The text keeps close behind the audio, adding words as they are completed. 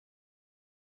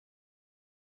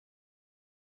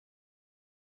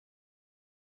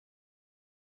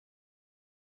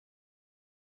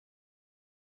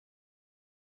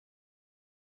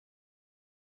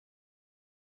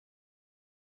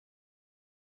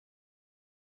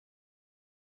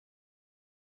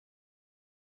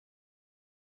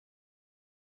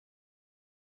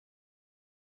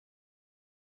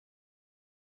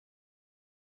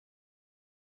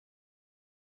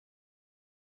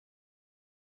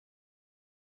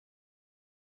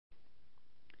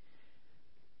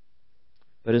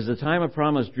But as the time of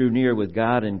promise drew near with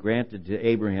God and granted to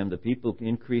Abraham, the people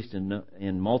increased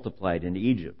and multiplied in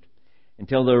Egypt,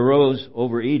 until there arose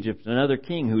over Egypt another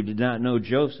king who did not know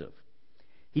Joseph.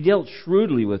 He dealt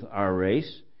shrewdly with our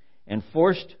race and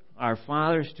forced our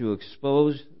fathers to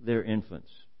expose their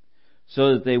infants,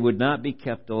 so that they would not be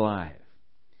kept alive.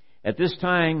 At this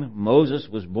time Moses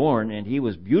was born, and he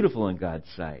was beautiful in God's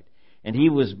sight, and he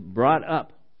was brought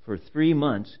up for 3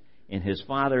 months in his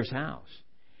father's house.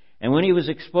 And when he was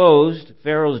exposed,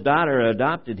 Pharaoh's daughter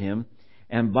adopted him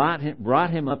and brought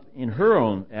him up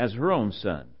as her own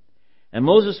son. And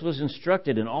Moses was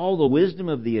instructed in all the wisdom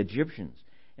of the Egyptians,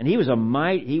 and he was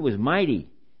mighty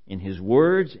in his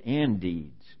words and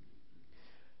deeds.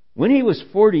 When he was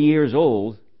 40 years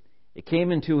old, it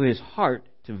came into his heart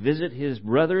to visit his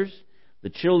brothers,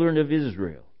 the children of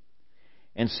Israel.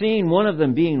 And seeing one of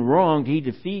them being wronged, he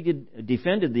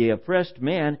defended the oppressed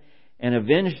man and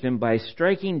avenged him by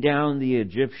striking down the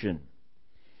Egyptian.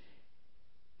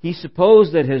 He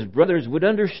supposed that his brothers would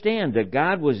understand that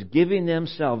God was giving them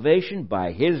salvation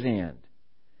by his hand.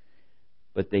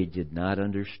 But they did not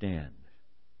understand.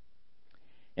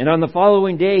 And on the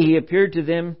following day he appeared to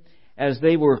them as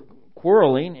they were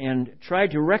quarreling and tried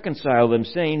to reconcile them,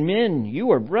 saying, "Men, you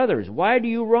are brothers. Why do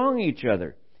you wrong each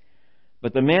other?"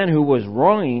 But the man who was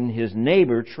wronging his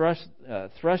neighbor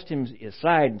thrust him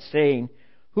aside, saying,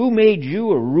 "Who made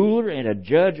you a ruler and a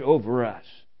judge over us?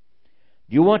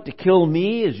 Do you want to kill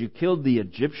me as you killed the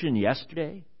Egyptian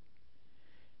yesterday?"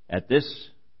 At this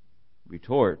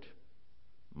retort,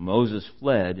 Moses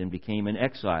fled and became an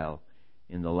exile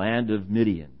in the land of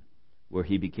Midian, where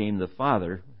he became the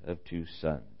father of 2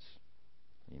 sons.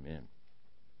 Amen.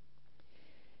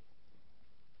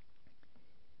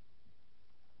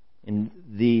 In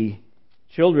the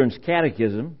Children's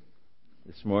Catechism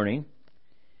this morning,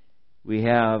 we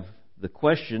have the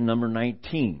question number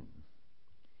 19.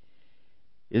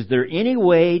 Is there any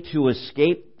way to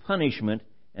escape punishment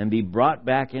and be brought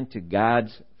back into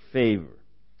God's favor?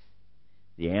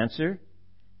 The answer?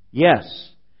 Yes.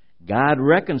 God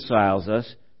reconciles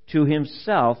us to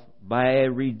Himself by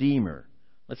a Redeemer.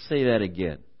 Let's say that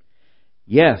again.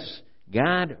 Yes,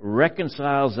 God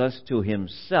reconciles us to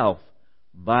Himself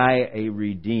by a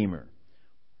Redeemer.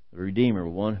 The Redeemer,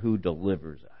 one who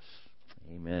delivers us.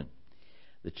 Amen.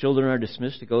 The children are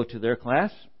dismissed to go to their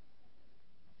class.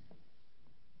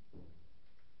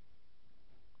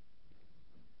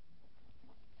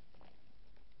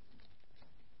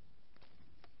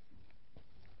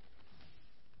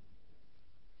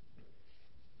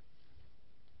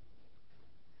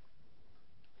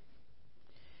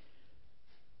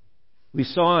 We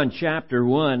saw in chapter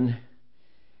 1,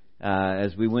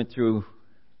 as we went through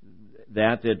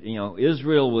that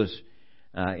Israel was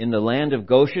in the land of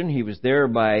Goshen. He was there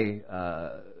by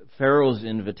Pharaoh's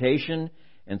invitation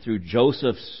and through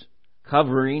Joseph's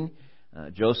covering.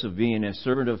 Joseph being a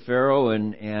servant of Pharaoh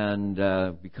and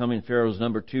becoming Pharaoh's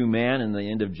number 2 man in the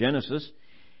end of Genesis.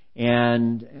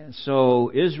 And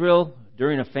so Israel,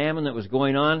 during a famine that was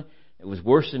going on, it was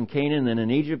worse in Canaan than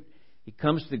in Egypt. He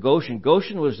comes to Goshen.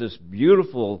 Goshen was this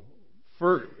beautiful,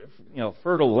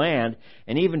 fertile land,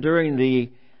 and even during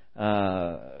the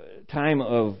time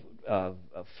of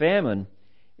famine,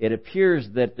 it appears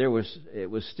that it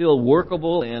was still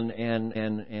workable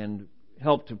and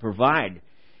helped to provide.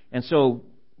 And so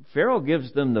Pharaoh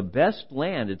gives them the best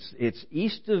land. It's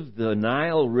east of the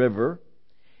Nile River,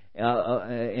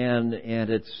 and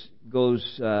it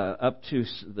goes up to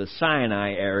the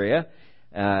Sinai area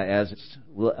as its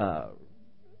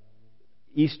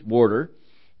east border,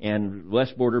 and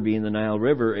west border being the Nile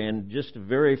River, and just a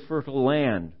very fertile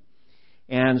land.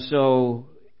 And so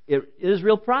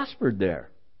Israel prospered there.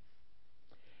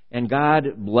 And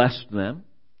God blessed them.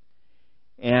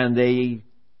 And they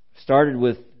started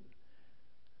with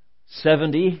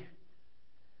 70.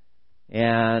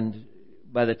 And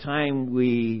by the time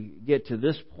we get to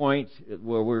this point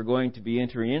where we're going to be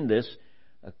entering in this,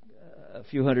 a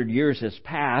few hundred years has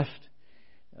passed,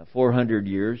 400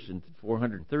 years, and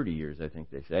 430 years, I think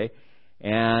they say.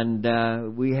 And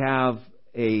we have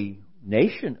a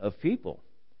nation of people.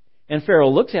 And Pharaoh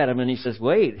looks at them and he says,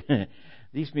 wait,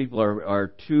 these people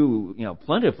are too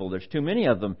plentiful. There's too many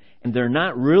of them. And they're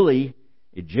not really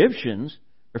Egyptians.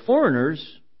 They're foreigners.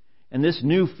 And this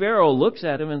new Pharaoh looks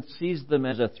at them and sees them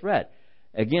as a threat.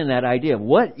 Again, that idea of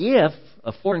what if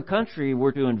a foreign country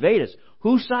were to invade us?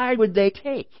 Whose side would they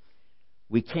take?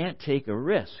 We can't take a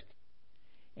risk.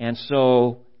 And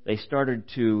so they started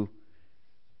to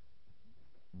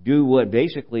do what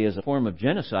basically is a form of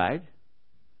genocide,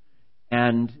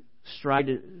 and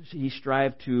he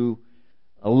strived to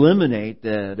eliminate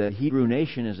the Hebrew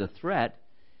nation as a threat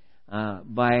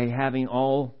by having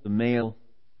all the male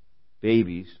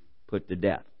babies put to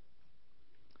death.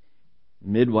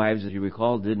 Midwives, as you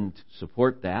recall, didn't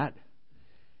support that,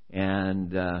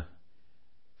 and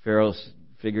Pharaoh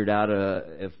figured out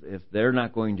if they're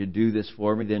not going to do this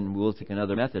for me, then we'll take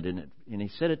another method. And he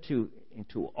said it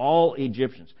to all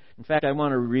Egyptians. In fact, I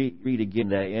want to read again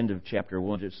the end of chapter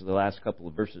 1, just the last couple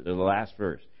of verses, or the last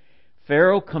verse.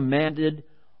 Pharaoh commanded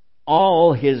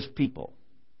all his people,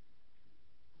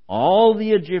 all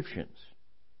the Egyptians,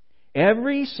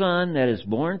 every son that is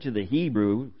born to the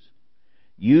Hebrews,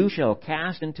 you shall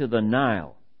cast into the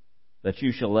Nile, but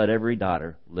you shall let every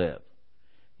daughter live.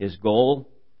 His goal,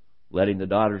 letting the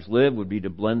daughters live, would be to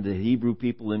blend the Hebrew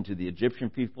people into the Egyptian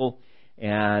people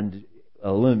and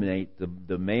eliminate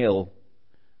the male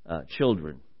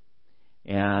children.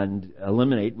 And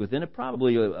eliminate, within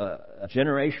probably a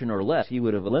generation or less, he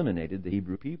would have eliminated the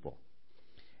Hebrew people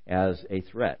as a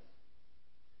threat.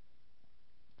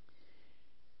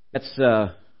 That's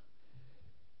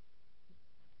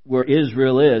where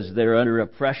Israel is. They're under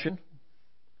oppression.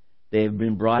 They've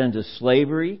been brought into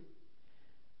slavery.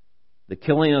 The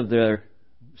killing of their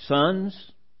sons.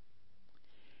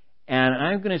 And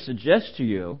I'm going to suggest to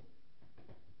you,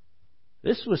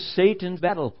 this was Satan's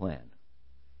battle plan.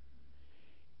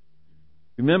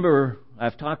 Remember,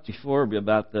 I've talked before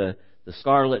about the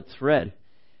scarlet thread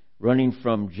running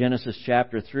from Genesis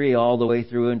chapter 3 all the way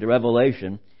through into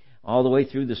Revelation, all the way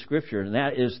through the Scripture. And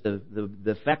that is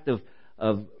the fact of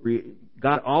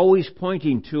God always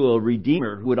pointing to a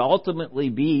Redeemer who would ultimately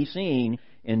be seen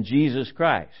in Jesus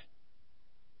Christ.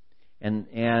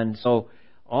 And so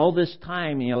all this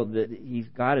time, that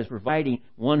God is providing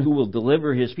one who will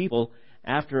deliver His people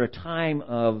after a time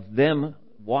of them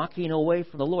walking away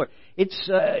from the Lord. It's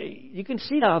you can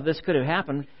see how this could have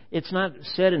happened. It's not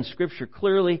said in Scripture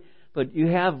clearly, but you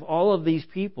have all of these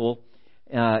people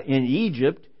in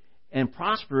Egypt and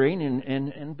prospering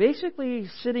and basically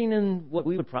sitting in what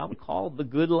we would probably call the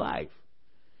good life.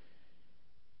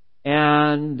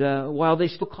 And while they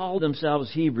still called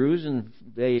themselves Hebrews and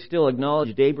they still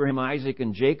acknowledged Abraham, Isaac,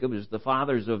 and Jacob as the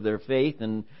fathers of their faith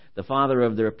and the father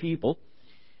of their people,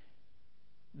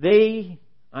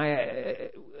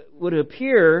 would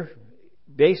appear,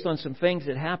 based on some things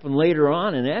that happened later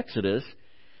on in Exodus,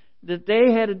 that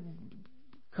they had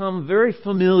become very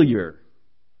familiar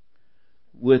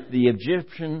with the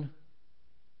Egyptian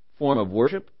form of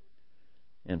worship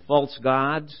and false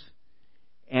gods,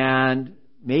 and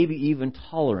maybe even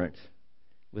tolerant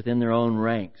within their own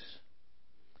ranks.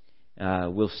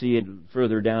 We'll see it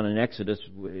further down in Exodus,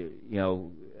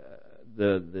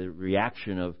 the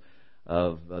reaction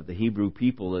of the Hebrew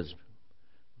people as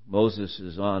Moses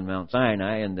is on Mount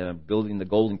Sinai and building the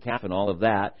golden calf and all of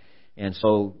that. And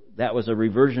so that was a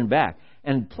reversion back.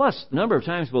 And plus, a number of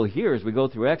times we'll hear as we go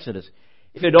through Exodus,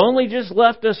 if it only just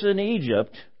left us in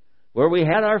Egypt where we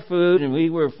had our food and we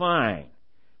were fine.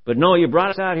 But no, you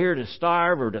brought us out here to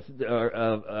starve or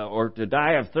to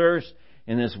die of thirst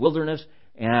in this wilderness,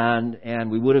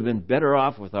 and we would have been better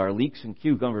off with our leeks and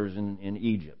cucumbers in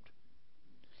Egypt.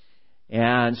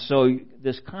 And so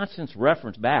this constant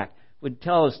reference back would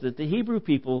tell us that the Hebrew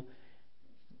people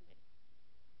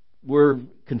were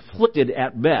conflicted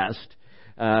at best,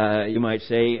 you might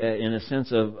say, in a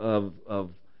sense of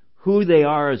who they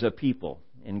are as a people.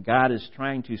 And God is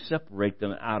trying to separate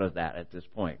them out of that at this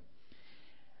point.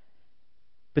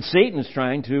 But Satan's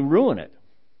trying to ruin it.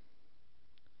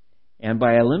 And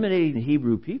by eliminating the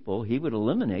Hebrew people, he would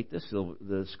eliminate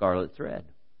the scarlet thread.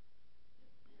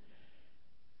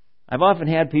 I've often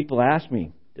had people ask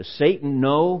me, does Satan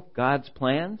know God's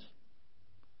plans?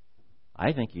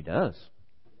 I think he does.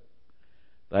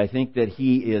 But I think that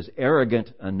he is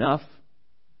arrogant enough,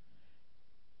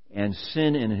 and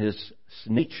sin in his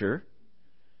nature,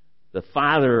 the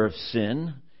father of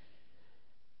sin,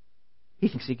 he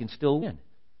thinks he can still win.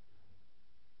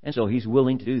 And so he's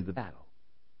willing to do the battle.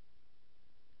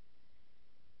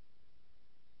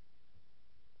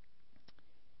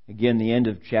 Again, the end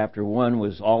of chapter 1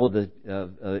 was all of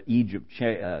the Egypt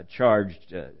charged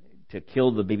to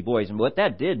kill the baby boys. And what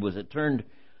that did was it turned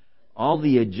all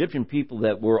the Egyptian people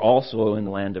that were also in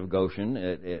the land of Goshen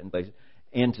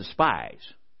into spies.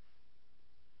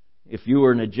 If you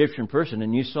were an Egyptian person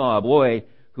and you saw a boy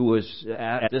who was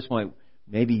at this point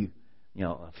maybe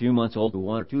a few months old to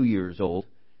 1 or 2 years old,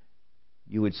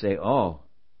 you would say, "Oh,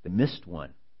 they missed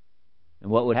one." And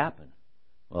what would happen?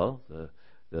 Well,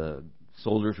 the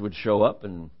soldiers would show up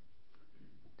and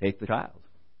take the child.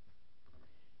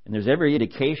 And there's every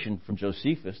indication from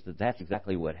Josephus that that's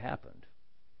exactly what happened.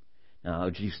 Now,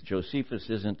 Josephus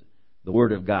isn't the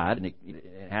Word of God, and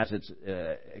it has its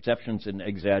exceptions and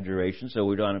exaggerations, so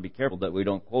we want to be careful that we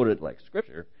don't quote it like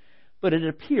Scripture. But it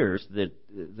appears that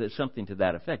there's something to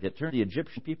that effect. It turned the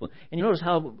Egyptian people. And you notice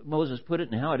how Moses put it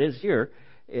and how it is here,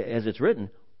 as it's written.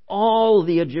 All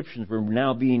the Egyptians were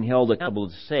now being held accountable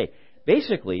to say,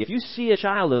 basically, if you see a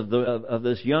child of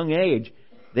this young age,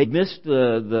 they missed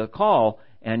the call,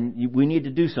 and we need to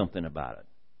do something about it.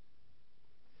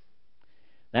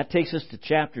 That takes us to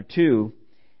chapter 2,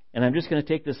 and I'm just going to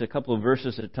take this a couple of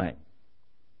verses at a time.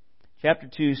 Chapter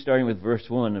 2, starting with verse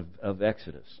 1 of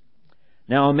Exodus.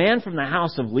 Now a man from the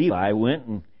house of Levi went,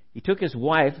 and he took his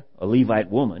wife, a Levite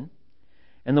woman,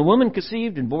 and the woman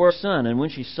conceived and bore a son, and when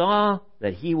she saw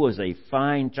that he was a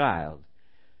fine child,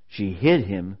 she hid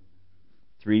him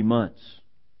 3 months.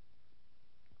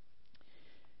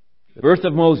 The birth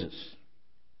of Moses.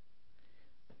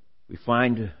 We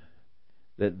find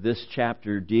that this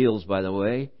chapter deals, by the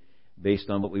way, based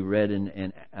on what we read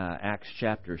in Acts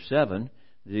chapter 7,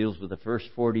 deals with the first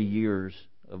 40 years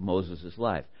of Moses'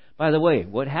 life. By the way,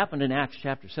 what happened in Acts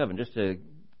chapter 7, just to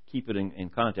keep it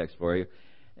in context for you,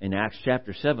 in Acts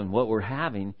chapter 7, what we're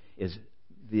having is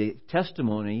the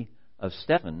testimony of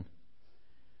Stephen,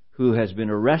 who has been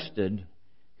arrested,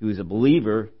 who is a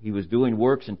believer. He was doing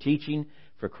works and teaching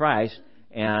for Christ,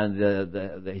 and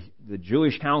the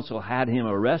Jewish council had him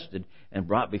arrested and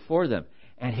brought before them.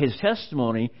 And his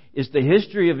testimony is the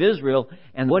history of Israel,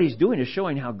 and what he's doing is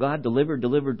showing how God delivered,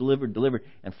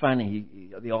 and finally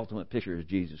the ultimate picture is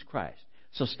Jesus Christ.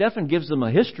 So Stephen gives them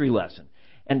a history lesson.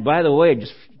 And by the way,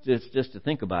 just to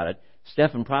think about it,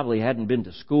 Stephen probably hadn't been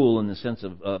to school in the sense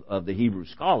of the Hebrew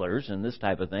scholars and this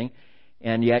type of thing,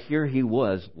 and yet here he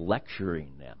was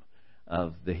lecturing them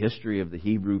of the history of the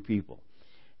Hebrew people.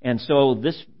 And so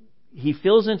he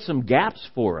fills in some gaps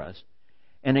for us.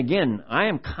 And again, I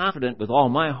am confident with all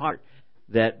my heart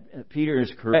that Peter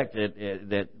is correct,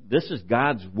 that this is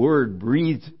God's Word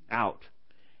breathed out.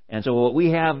 And so what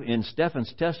we have in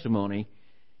Stephen's testimony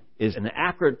is an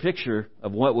accurate picture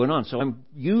of what went on. So I'm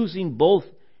using both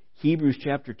Hebrews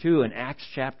chapter 2 and Acts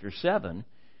chapter 7,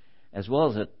 as well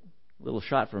as a little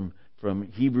shot from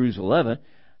Hebrews 11,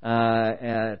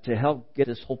 to help get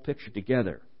this whole picture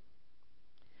together.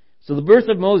 So the birth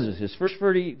of Moses, his first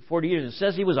 40 years, it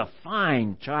says he was a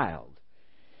fine child.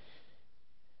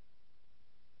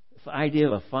 The idea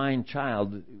of a fine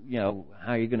child, how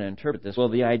are you going to interpret this? Well,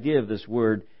 the idea of this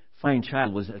word, fine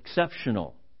child, was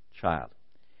exceptional child.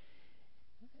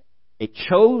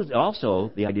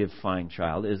 Also, the idea of fine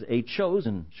child is a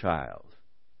chosen child.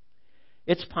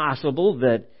 It's possible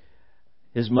that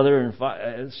his mother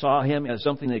saw him as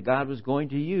something that God was going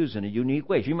to use in a unique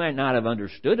way. She might not have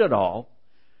understood it all,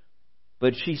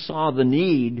 but she saw the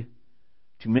need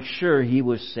to make sure he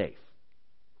was safe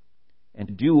and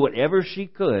to do whatever she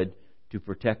could to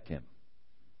protect him.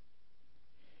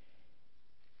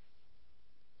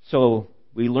 So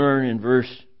we learn in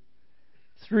verse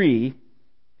 3,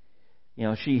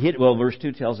 verse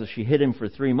 2 tells us she hid him for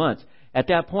 3 months. At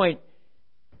that point,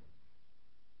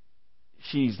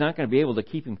 she's not going to be able to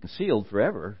keep him concealed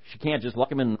forever. She can't just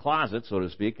lock him in the closet, so to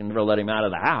speak, and never let him out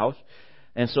of the house.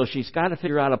 And so she's got to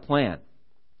figure out a plan.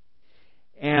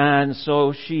 And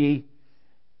so she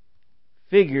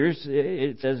figures,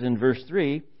 it says in verse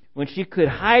 3, when she could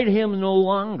hide him no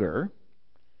longer,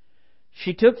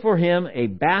 she took for him a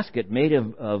basket made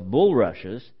of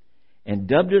bulrushes and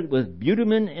dubbed it with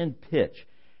bitumen and pitch.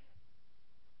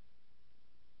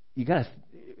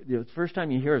 The first time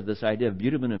you hear of this idea of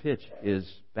bitumen and pitch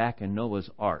is back in Noah's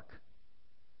Ark,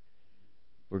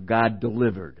 where God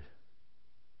delivered.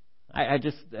 I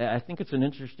think it's an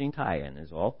interesting tie-in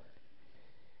is all.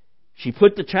 She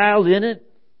put the child in it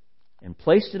and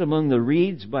placed it among the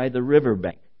reeds by the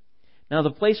riverbank. Now,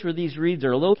 the place where these reeds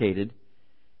are located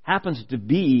happens to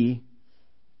be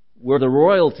where the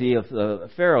royalty of the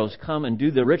pharaohs come and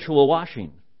do the ritual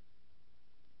washing.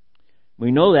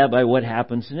 We know that by what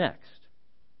happens next.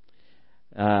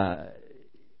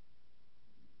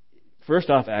 First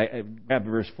off, I grab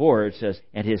verse 4. It says,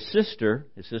 and his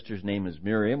sister's name is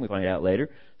Miriam, we find out later,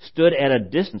 stood at a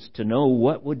distance to know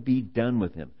what would be done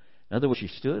with him. In other words, she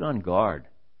stood on guard.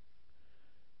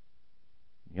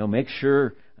 Make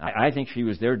sure. I think she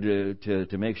was there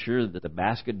to make sure that the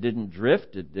basket didn't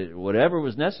drift, whatever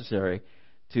was necessary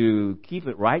to keep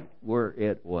it right where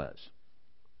it was.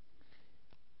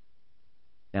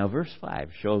 Now, verse 5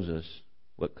 shows us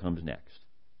what comes next.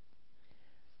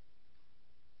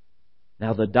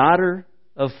 Now, the daughter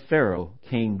of Pharaoh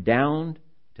came down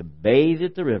to bathe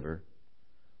at the river,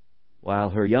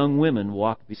 while her young women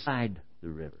walked beside the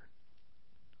river.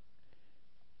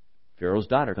 Pharaoh's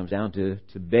daughter comes down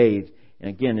to bathe. And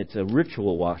again, it's a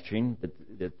ritual washing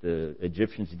that the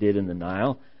Egyptians did in the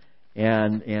Nile.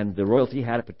 And the royalty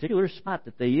had a particular spot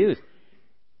that they used.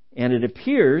 And it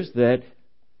appears that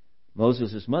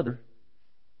Moses' mother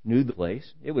knew the place.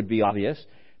 It would be obvious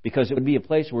because it would be a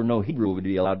place where no Hebrew would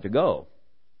be allowed to go.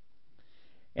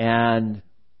 And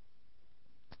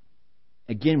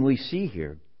again, we see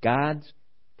here God's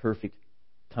perfect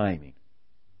timing.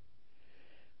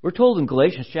 We're told in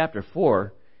Galatians chapter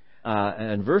 4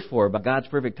 and verse 4 about God's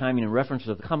perfect timing in reference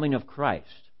to the coming of Christ.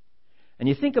 And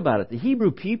you think about it, the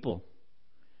Hebrew people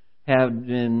have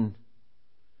been,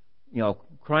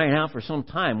 crying out for some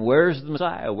time, where's the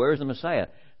Messiah? Where's the Messiah?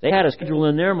 They had a schedule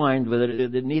in their mind with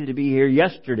it that needed to be here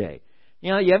yesterday.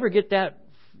 You ever get that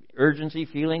urgency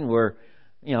feeling where,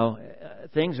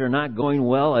 things are not going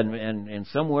well and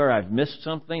somewhere I've missed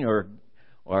something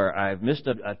or I've missed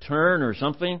a turn or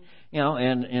something,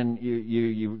 and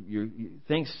you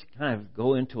things kind of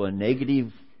go into a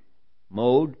negative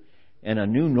mode and a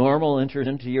new normal enters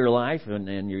into your life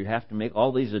and you have to make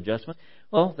all these adjustments.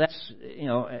 Well, that's,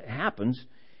 it happens.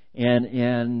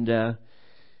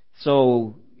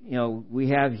 So we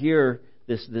have here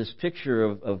this picture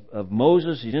of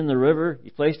Moses. He's in the river.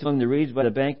 He's placed among the reeds by the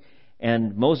bank.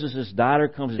 And Moses' daughter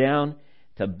comes down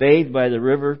to bathe by the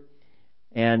river.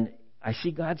 And I see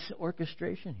God's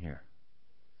orchestration here.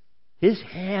 His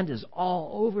hand is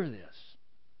all over this.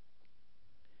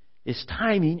 His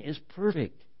timing is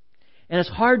perfect. And it's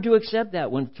hard to accept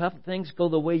that when tough things go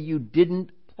the way you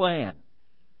didn't plan.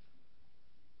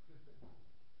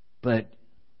 But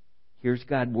here's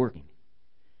God working.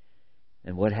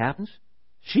 And what happens?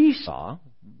 She saw,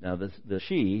 now the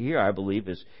she here I believe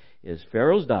is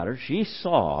Pharaoh's daughter. She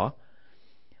saw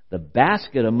the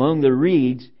basket among the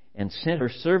reeds and sent her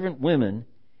servant women,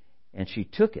 and she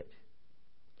took it.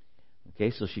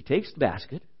 Okay, so she takes the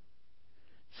basket,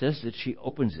 says that she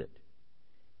opens it,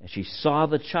 and she saw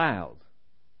the child.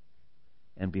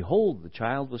 And behold, the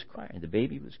child was crying, the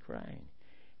baby was crying.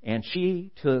 And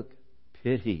she took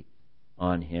pity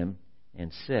on him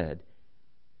and said,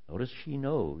 notice she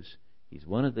knows he's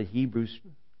one of the Hebrews'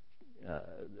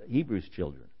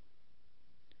 children.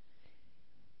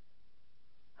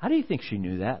 How do you think she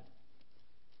knew that?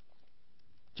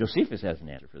 Josephus has an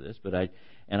answer for this, but I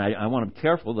want to be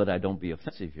careful that I don't be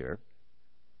offensive here.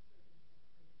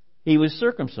 He was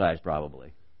circumcised,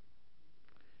 probably.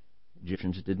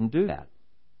 Egyptians didn't do that.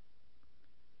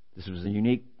 This was a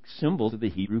unique symbol to the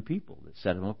Hebrew people that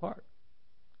set them apart.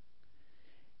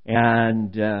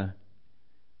 And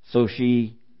so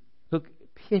she took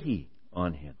pity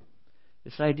on him.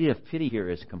 This idea of pity here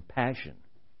is compassion.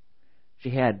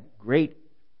 She had great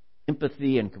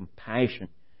empathy and compassion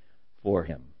for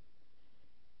him.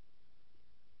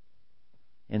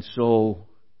 And so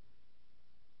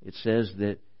it says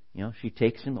that, she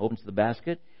takes him, opens the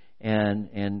basket, and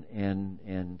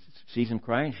sees him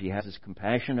crying. She has this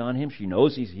compassion on him. She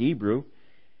knows he's Hebrew.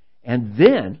 And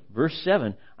then, verse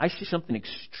 7, I see something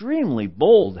extremely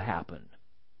bold happen.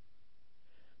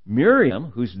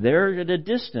 Miriam, who's there at a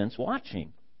distance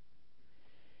watching,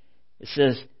 it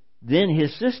says, then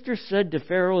his sister said to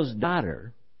Pharaoh's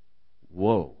daughter,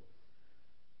 whoa,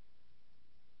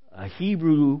 a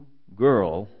Hebrew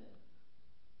girl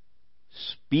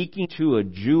speaking to a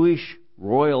Jewish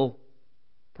royal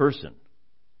person.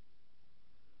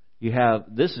 You have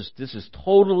this is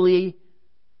totally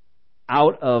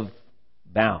out of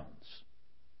bounds.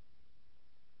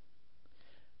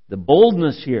 The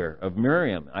boldness here of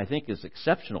Miriam, I think, is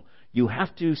exceptional. You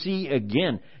have to see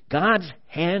again, God's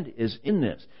hand is in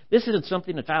this. This isn't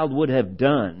something a child would have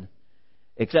done,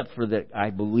 except for that I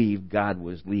believe God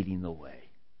was leading the way.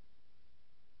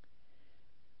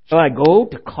 Shall I go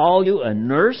to call you a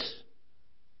nurse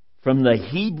from the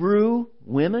Hebrew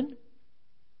women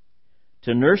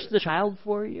to nurse the child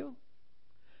for you?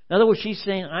 In other words, she's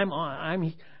saying,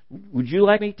 would you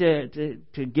like me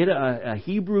to get a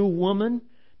Hebrew woman?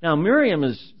 Now, Miriam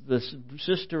is the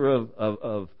sister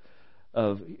of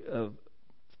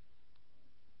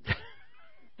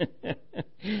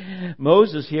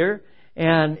Moses here,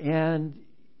 and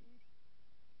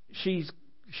she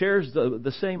shares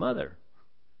the same mother.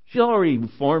 She's already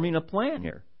forming a plan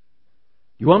here.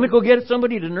 You want me to go get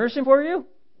somebody to nurse him for you?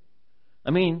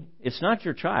 I mean, it's not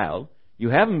your child. You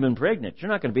haven't been pregnant. You're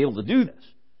not going to be able to do this.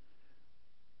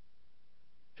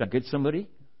 Should I get somebody,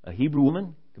 a Hebrew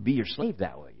woman, to be your slave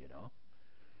that way,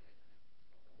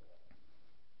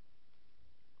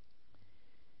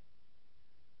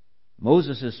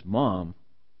 Moses' mom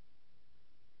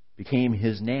became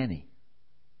his nanny,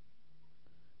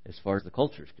 as far as the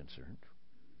culture is concerned.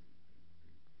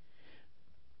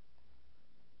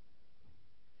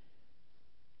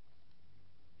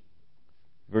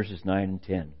 verses 9 and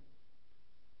 10.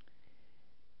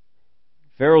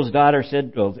 Pharaoh's daughter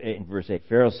said, in verse 8,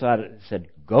 Pharaoh's daughter said,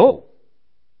 "Go."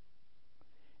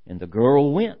 And the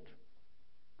girl went.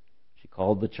 She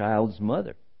called the child's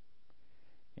mother.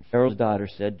 And Pharaoh's daughter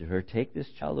said to her, "Take this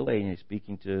child away." And he's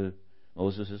speaking to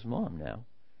Moses' mom now.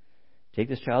 "Take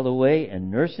this child away and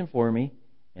nurse him for me,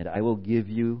 and I will give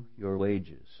you your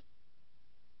wages."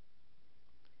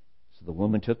 So the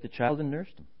woman took the child and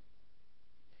nursed him.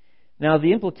 Now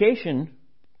the implication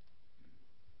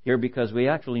here, because we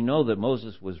actually know that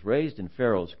Moses was raised in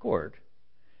Pharaoh's court,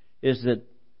 is that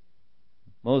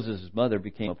Moses' mother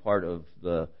became a part of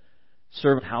the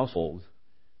servant household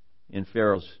in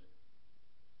Pharaoh's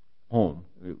home,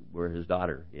 where his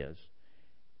daughter is.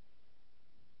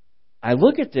 I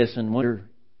look at this and wonder,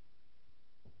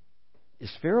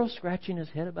 is Pharaoh scratching his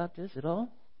head about this at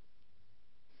all?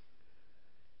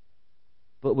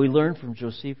 But we learn from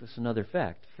Josephus another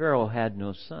fact. Pharaoh had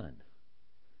no son.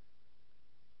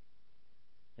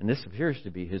 And this appears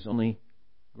to be his only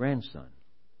grandson.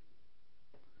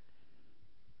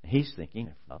 He's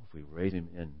thinking, well, if we raise him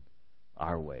in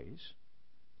our ways,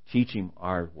 teach him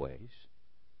our ways,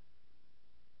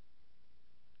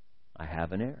 I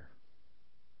have an heir.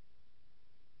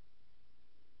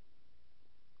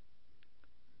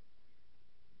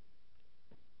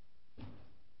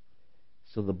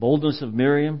 So the boldness of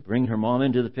Miriam, bringing her mom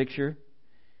into the picture.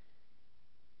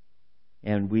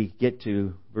 And we get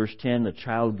to verse 10, the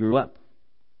child grew up.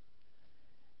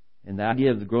 And the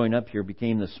idea of the growing up here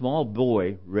became the small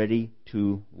boy ready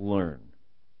to learn.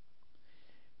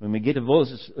 When we get to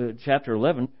Moses, chapter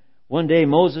 11, one day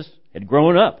Moses had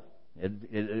grown up.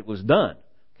 It was done.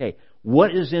 Okay,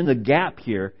 what is in the gap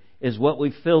here is what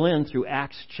we fill in through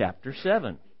Acts chapter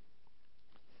 7.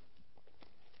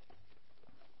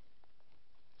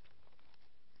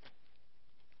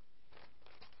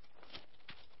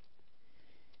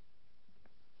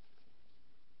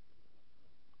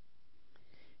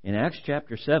 In Acts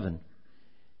chapter 7,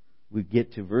 we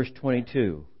get to verse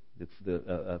 22,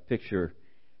 the picture.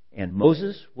 "And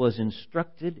Moses was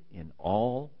instructed in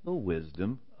all the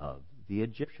wisdom of the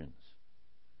Egyptians."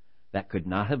 That could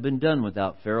not have been done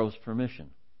without Pharaoh's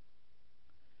permission.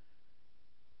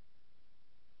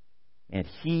 "And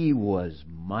he was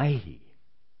mighty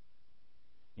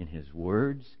in his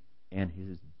words and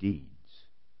his deeds."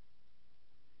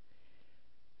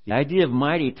 The idea of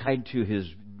mighty tied to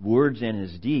his words and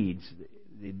his deeds,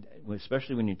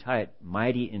 especially when you tie it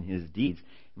mighty in his deeds,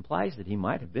 implies that he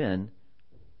might have been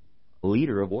a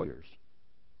leader of warriors.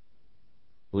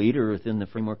 A leader within the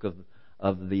framework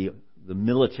of the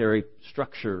military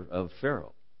structure of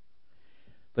Pharaoh.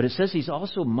 But it says he's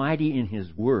also mighty in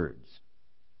his words.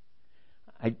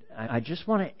 I just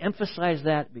want to emphasize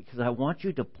that because I want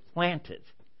you to plant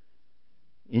it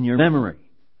in your memory.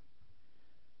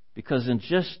 Because in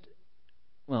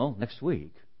next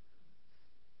week,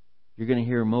 you're going to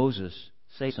hear Moses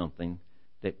say something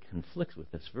that conflicts with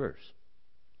this verse.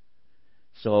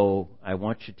 So I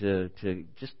want you to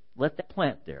just let that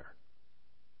plant there.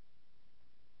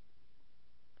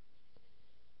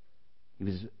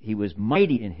 He was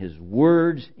mighty in his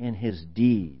words and his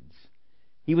deeds.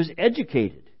 He was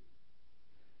educated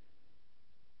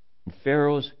in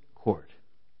Pharaoh's court.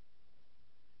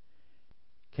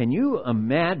 Can you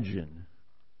imagine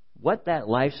what that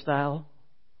lifestyle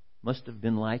must have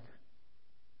been like?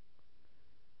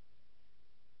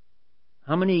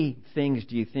 How many things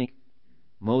do you think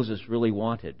Moses really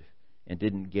wanted and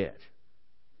didn't get?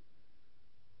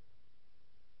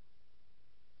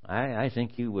 I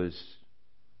think he was,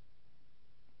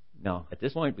 now at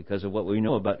this point, because of what we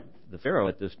know about the Pharaoh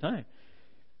at this time,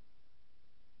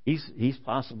 he's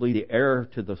possibly the heir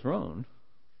to the throne.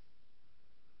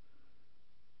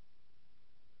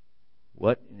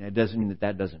 It doesn't mean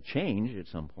that doesn't change at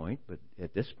some point, but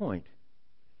at this point,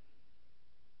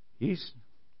 he's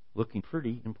looking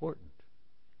pretty important.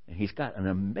 And he's got an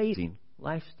amazing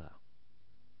lifestyle.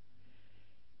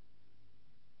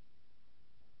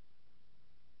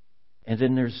 And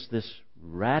then there's this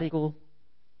radical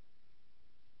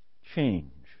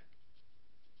change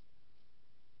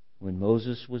when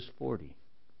Moses was 40.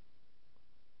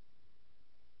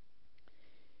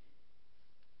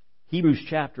 Hebrews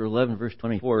chapter 11, verse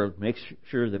 24 makes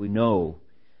sure that we know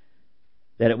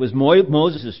that it was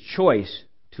Moses' choice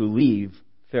to leave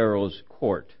Pharaoh's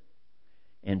court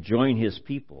and join his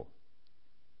people.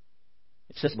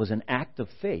 It says it was an act of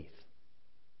faith.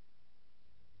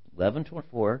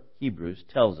 11:24 Hebrews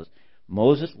tells us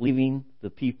Moses leaving the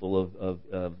people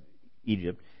of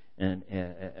Egypt and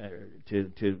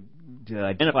to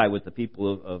identify with the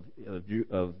people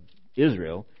of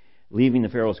Israel leaving the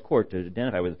Pharaoh's court to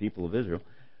identify with the people of Israel,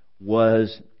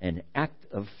 was an act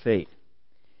of faith.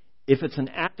 If it's an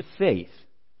act of faith,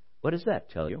 what does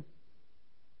that tell you?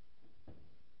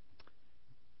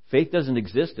 Faith doesn't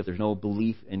exist if there's no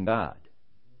belief in God.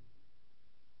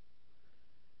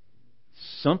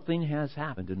 Something has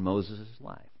happened in Moses'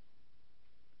 life.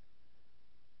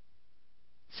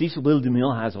 Cecil B.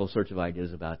 DeMille has all sorts of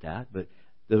ideas about that, but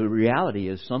the reality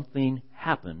is something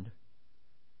happened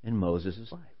in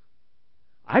Moses' life.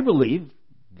 I believe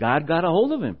God got a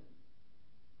hold of him.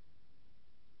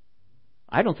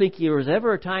 I don't think there was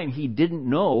ever a time he didn't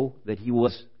know that he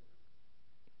was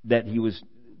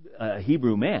a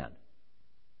Hebrew man.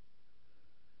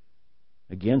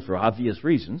 Again, for obvious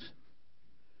reasons.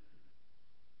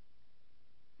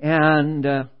 And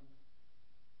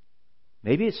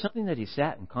maybe it's something that he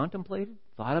sat and contemplated,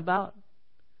 thought about,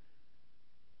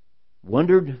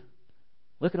 wondered,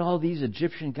 look at all these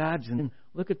Egyptian gods and then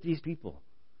look at these people,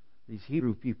 these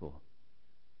Hebrew people.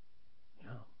 You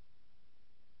know,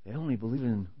 they only believe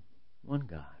in one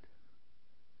God.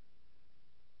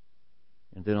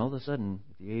 And then all of a sudden,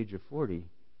 at the age of 40,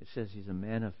 it says he's a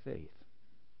man of faith.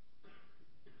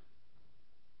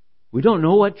 We don't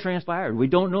know what transpired. We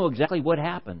don't know exactly what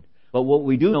happened. But what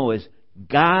we do know is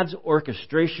God's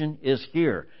orchestration is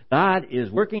here. God is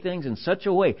working things in such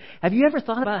a way. Have you ever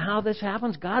thought about how this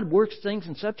happens? God works things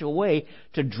in such a way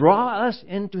to draw us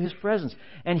into His presence.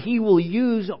 And He will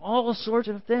use all sorts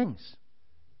of things.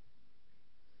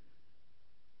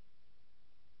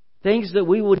 Things that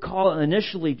we would call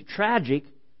initially tragic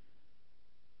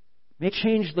may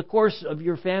change the course of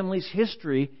your family's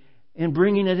history in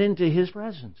bringing it into His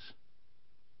presence.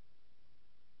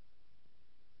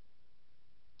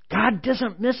 God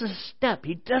doesn't miss a step.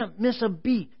 He doesn't miss a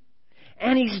beat.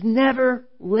 And He's never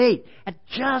late, at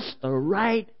just the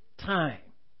right time.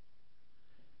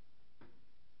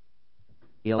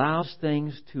 He allows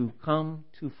things to come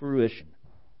to fruition,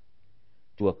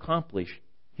 to accomplish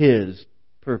His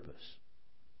purpose.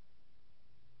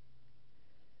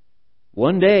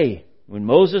 One day, when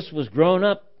Moses was grown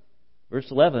up, verse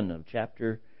 11 of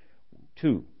chapter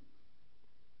 2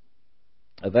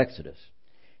 of Exodus,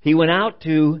 he went out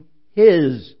to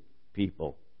his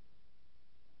people.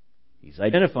 He's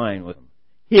identifying with them.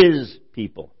 His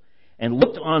people. And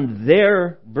looked on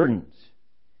their burdens.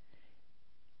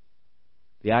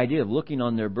 The idea of looking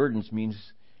on their burdens means,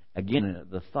 again,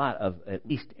 the thought of at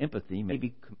least empathy,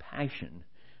 maybe compassion,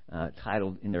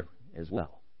 titled in there as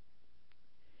well.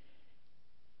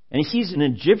 And he sees an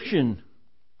Egyptian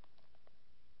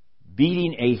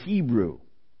beating a Hebrew,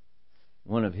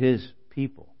 one of his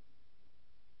people.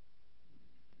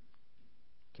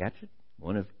 Catch it?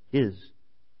 One of his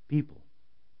people.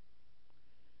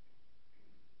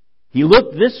 He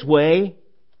looked this way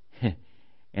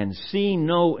and seeing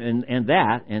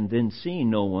then seeing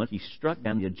no one, he struck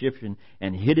down the Egyptian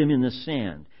and hid him in the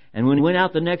sand. And when he went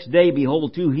out the next day,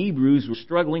 behold, 2 Hebrews were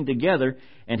struggling together,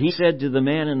 and he said to the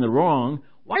man in the wrong,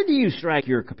 "Why do you strike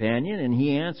your companion?" And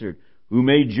he answered, "Who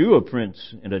made you a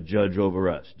prince and a judge over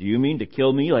us? Do you mean to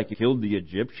kill me like you killed the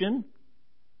Egyptian?"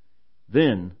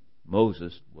 Then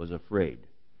Moses was afraid.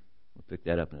 We'll pick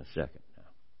that up in a second now.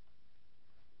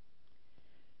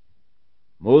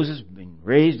 Moses, being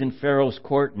raised in Pharaoh's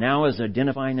court, now is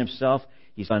identifying himself.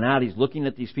 He's gone out, he's looking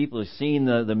at these people, he's seeing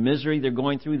the misery they're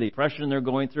going through, the oppression they're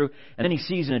going through, and then he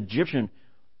sees an Egyptian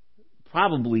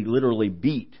probably literally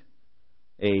beat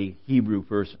a Hebrew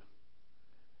person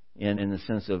in the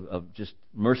sense of just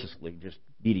mercilessly just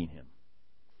beating him.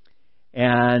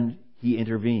 And he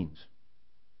intervenes.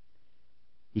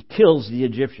 He kills the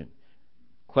Egyptian.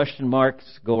 Question marks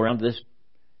go around this,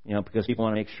 because people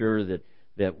want to make sure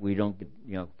that we don't get,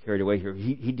 carried away here.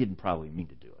 He didn't probably mean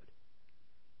to do it.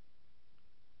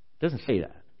 It doesn't say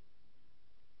that.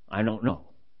 I don't know.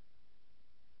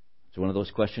 It's one of those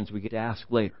questions we get to ask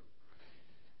later.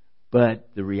 But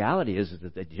the reality is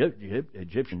that the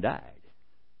Egyptian died.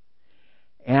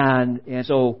 And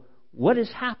so what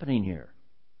is happening here?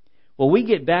 Well, we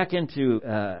get back into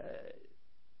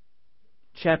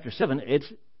chapter 7,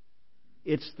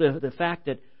 it's the fact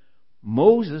that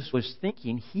Moses was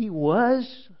thinking he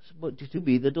was to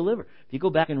be the deliverer. If you go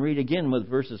back and read again with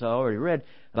verses I already read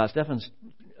about Stephen's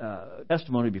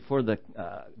testimony before the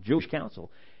Jewish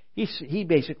council, he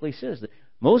basically says that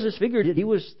Moses figured that he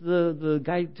was the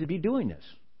guy to be doing this.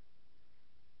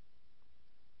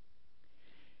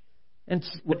 And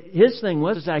what his thing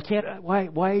was, I can't.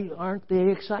 Why aren't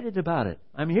they excited about it?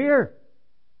 I'm here.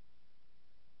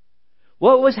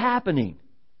 What was happening?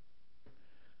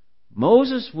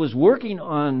 Moses was working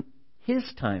on his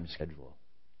time schedule,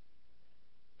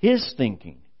 his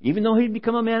thinking, Even though he'd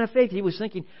become a man of faith, he was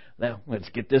thinking, well, let's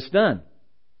get this done.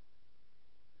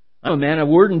 I'm a man of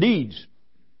word and deeds.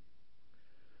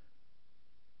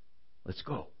 Let's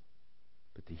go.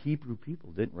 But the Hebrew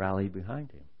people didn't rally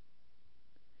behind him.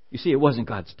 You see, it wasn't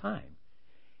God's time.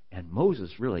 And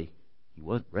Moses really, he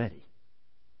wasn't ready.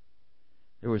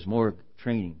 There was more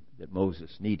training that Moses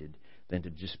needed than to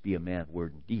just be a man of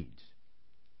word and deeds.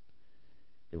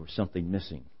 There was something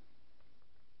missing.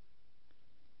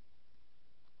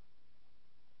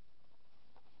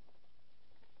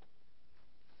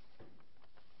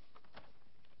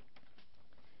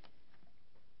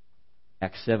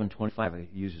 Acts 7:25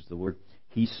 uses the word,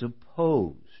 he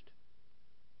supposed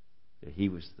that he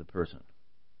was the person,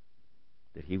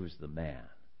 that he was the man.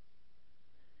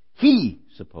 He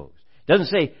supposed. It doesn't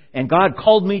say, and God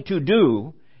called me to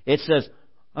do. It says,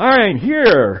 I'm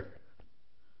here.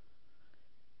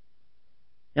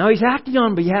 Now he's acting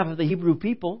on behalf of the Hebrew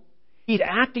people. He's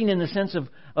acting in the sense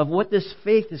of what this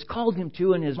faith has called him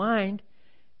to in his mind.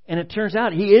 And it turns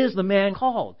out he is the man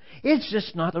called. It's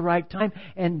just not the right time.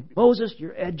 And Moses,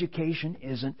 your education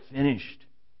isn't finished.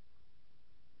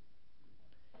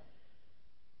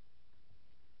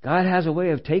 God has a way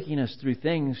of taking us through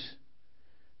things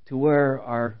to where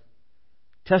our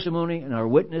testimony and our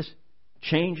witness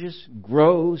changes,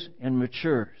 grows, and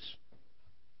matures.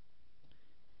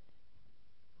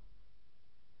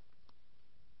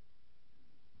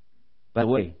 By the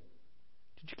way,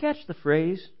 did you catch the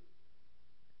phrase?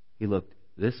 He looked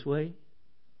this way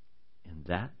and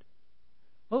that.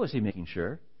 What was he making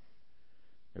sure?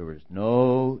 There was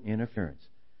no interference.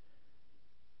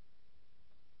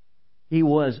 He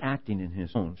was acting in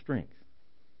his own strength.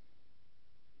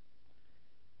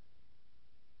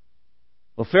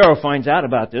 Well, Pharaoh finds out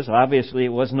about this. Obviously, it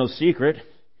was no secret.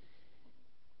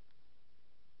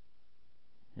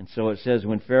 And so it says,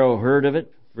 when Pharaoh heard of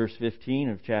it, verse 15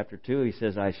 of chapter 2, he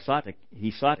says,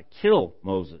 he sought to kill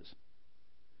Moses.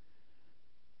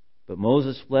 But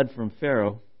Moses fled from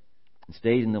Pharaoh and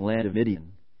stayed in the land of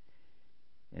Midian,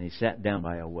 and he sat down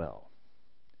by a well.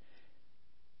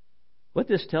 What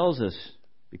this tells us,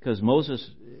 because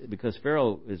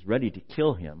Pharaoh is ready to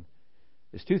kill him,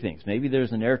 is two things. Maybe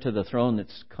there's an heir to the throne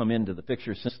that's come into the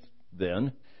picture since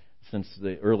then, since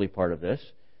the early part of this.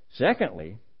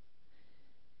 Secondly,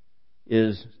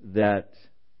 is that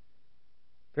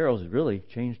Pharaoh's really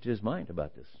changed his mind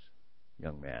about this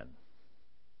young man.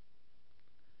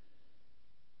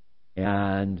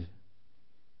 And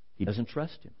he doesn't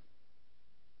trust him.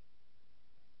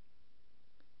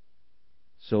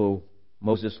 So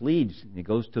Moses leads, and he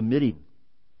goes to Midian.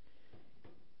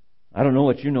 I don't know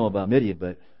what you know about Midian,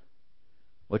 but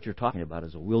what you're talking about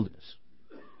is a wilderness.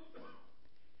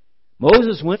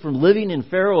 Moses went from living in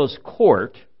Pharaoh's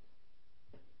court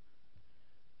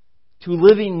to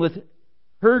living with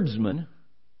herdsmen,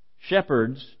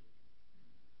 shepherds,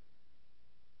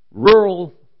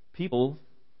 rural people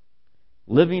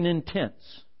living in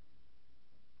tents.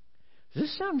 Does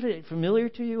this sound familiar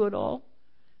to you at all?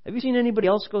 Have you seen anybody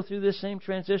else go through this same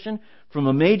transition from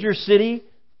a major city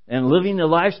and living the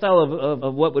lifestyle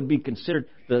of what would be considered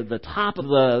the top of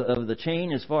the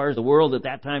chain as far as the world at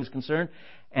that time is concerned,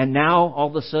 and now all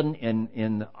of a sudden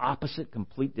in the opposite,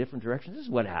 complete different direction? This is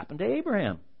what happened to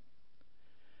Abraham.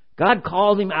 God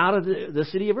called him out of the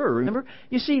city of Ur. Remember?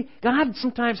 You see, God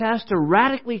sometimes has to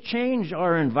radically change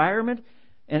our environment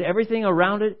and everything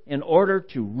around it in order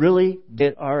to really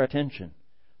get our attention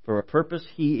for a purpose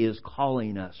He is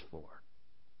calling us for.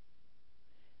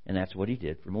 And that's what He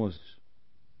did for Moses.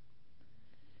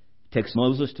 He takes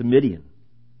Moses to Midian.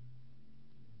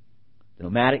 The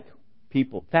nomadic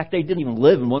people. In fact, they didn't even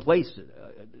live in one place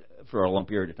for a long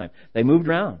period of time. They moved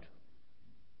around.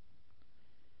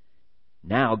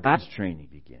 Now God's training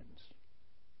begins.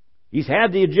 He's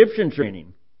had the Egyptian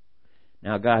training.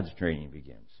 Now God's training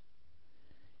begins.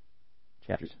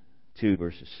 Chapter 2,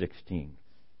 verses 16.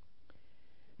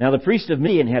 Now the priest of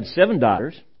Midian had 7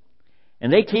 daughters,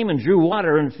 and they came and drew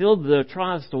water and filled the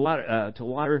troughs to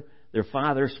water their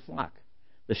father's flock.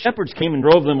 The shepherds came and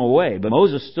drove them away, but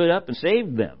Moses stood up and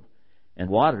saved them and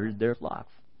watered their flock.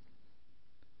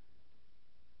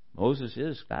 Moses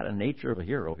has got a nature of a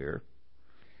hero here.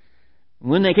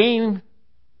 When they came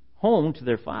home to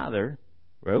their father,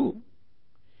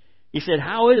 he said,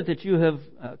 "How is it that you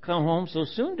have come home so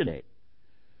soon today?"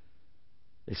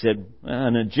 They said,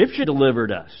 "An Egyptian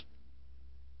delivered us."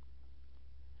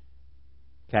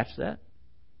 Catch that?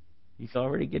 He's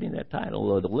already getting that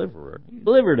title, a deliverer. He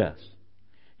delivered us.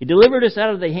 He delivered us out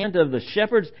of the hand of the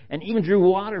shepherds and even drew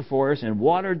water for us and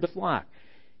watered the flock.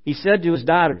 He said to his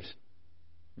daughters,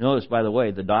 notice, by the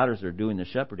way, the daughters are doing the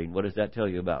shepherding. What does that tell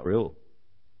you about Reuel?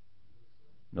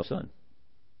 No son.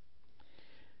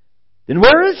 Then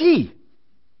where is he?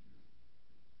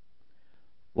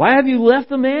 Why have you left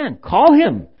the man? Call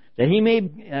him, that he may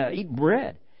eat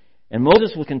bread. And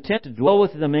Moses was content to dwell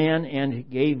with the man, and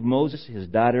gave Moses his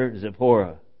daughter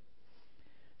Zipporah.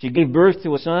 She gave birth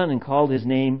to a son and called his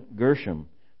name Gershom,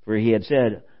 for he had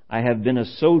said, I have been a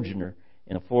sojourner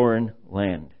in a foreign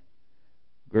land.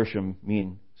 Gershom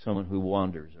means someone who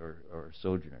wanders or a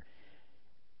sojourner.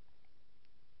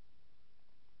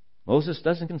 Moses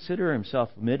doesn't consider himself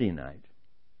a Midianite.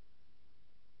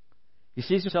 He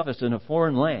sees himself as in a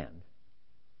foreign land.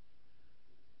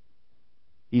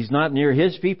 He's not near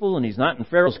his people, and he's not in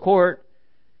Pharaoh's court.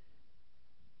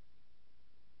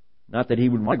 Not that he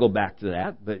would want to go back to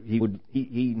that, but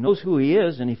he knows who he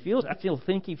is, and he feels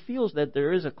that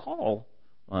there is a call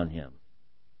on him.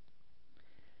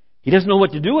 He doesn't know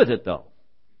what to do with it, though.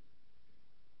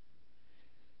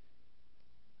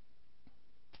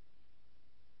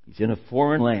 He's in a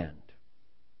foreign land.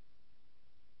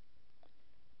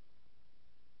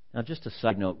 Now, just a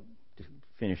side note to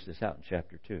finish this out in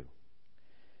chapter 2.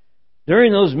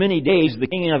 During those many days, the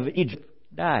king of Egypt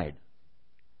died.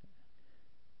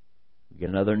 We get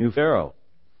another new Pharaoh.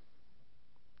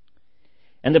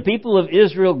 And the people of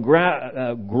Israel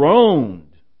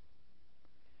groaned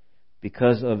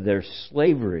because of their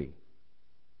slavery.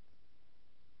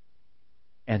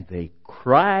 And they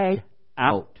cried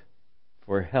out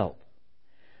for help.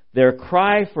 Their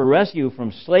cry for rescue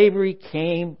from slavery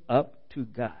came up to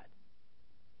God.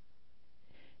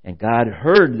 And God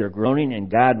heard their groaning, and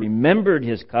God remembered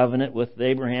His covenant with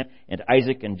Abraham and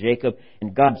Isaac and Jacob.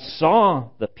 And God saw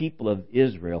the people of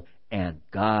Israel, and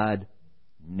God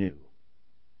knew.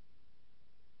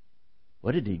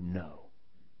 What did He know?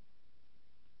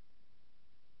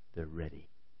 They're ready.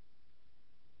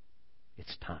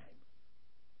 It's time.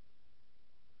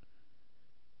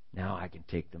 Now I can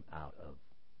take them out of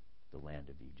the land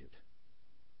of Egypt.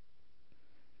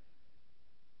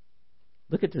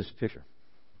 Look at this picture.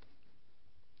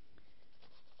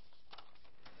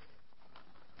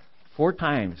 4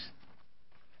 times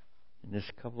in this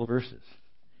couple of verses.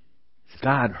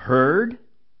 God heard,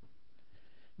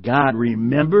 God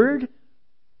remembered,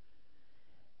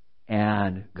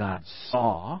 and God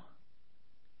saw,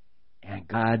 and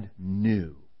God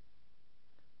knew.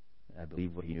 I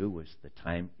believe what He knew was the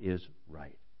time is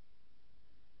right.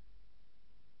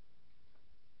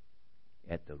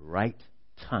 At the right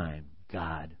time,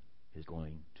 God is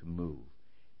going to move.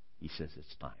 He says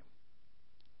it's time.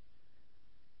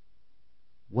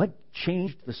 What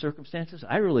changed the circumstances?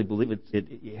 I really believe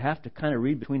you have to kind of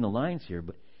read between the lines here,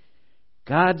 but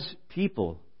God's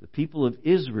people, the people of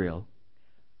Israel,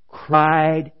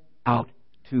 cried out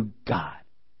to God.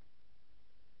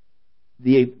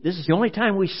 This is the only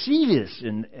time we see this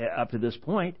up to this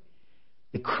point.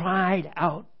 They cried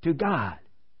out to God.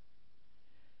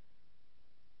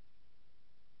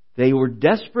 They were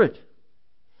desperate.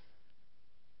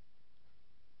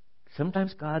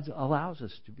 Sometimes God allows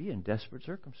us to be in desperate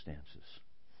circumstances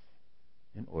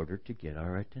in order to get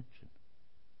our attention.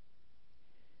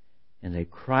 And they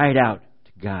cried out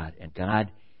to God, and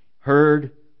God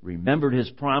heard, remembered His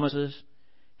promises.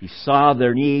 He saw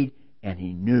their need, and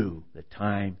He knew the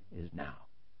time is now.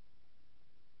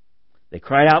 They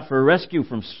cried out for rescue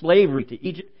from slavery to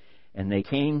Egypt, and they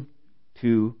came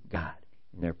to God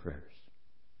in their prayers.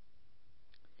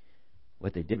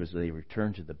 What they did was they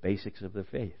returned to the basics of their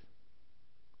faith.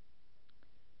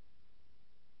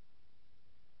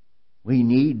 We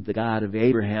need the God of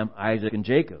Abraham, Isaac, and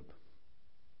Jacob.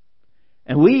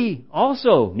 And we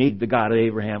also need the God of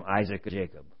Abraham, Isaac, and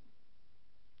Jacob.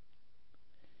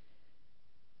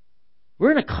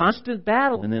 We're in a constant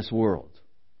battle in this world.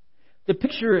 The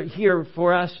picture here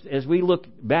for us, as we look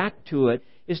back to it,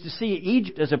 is to see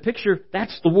Egypt as a picture,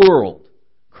 that's the world.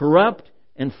 Corrupt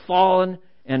and fallen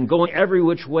and going every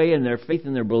which way in their faith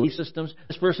and their belief systems.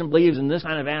 This person believes in this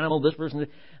kind of animal. This person...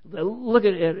 Look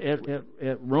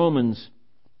at Romans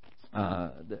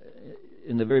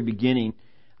in the very beginning,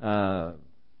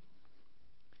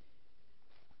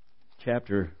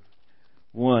 chapter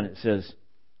 1. It says,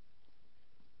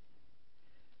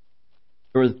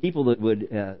 there were the people that would,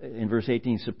 in verse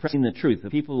 18, suppressing the truth. The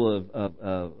people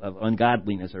of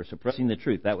ungodliness are suppressing the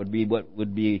truth. That would be what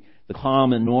would be the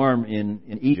common norm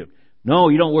in Egypt. No,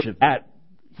 you don't worship that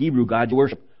Hebrew God. You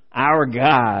worship our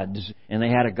gods. And they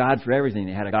had a God for everything.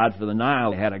 They had a God for the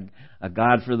Nile. They had a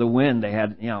God for the wind. They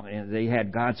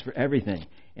had gods for everything.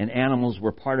 And animals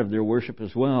were part of their worship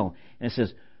as well. And it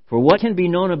says, for what can be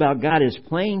known about God is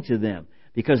plain to them,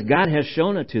 because God has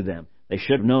shown it to them. They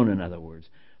should have known, in other words.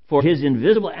 For His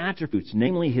invisible attributes,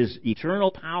 namely His eternal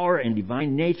power and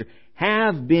divine nature,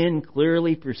 have been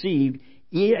clearly perceived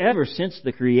ever since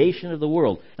the creation of the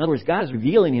world. In other words, God is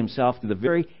revealing Himself to the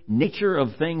very nature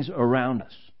of things around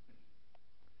us.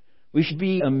 We should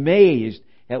be amazed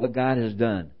at what God has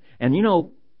done. And you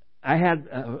know, I had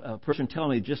a person tell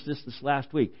me just this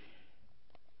last week.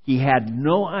 He had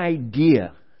no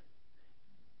idea.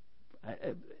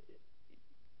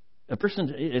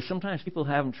 Sometimes people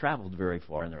haven't traveled very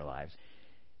far in their lives.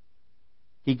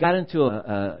 He got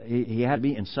into he had to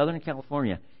be in Southern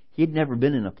California. He'd never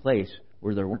been in a place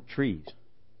where there weren't trees.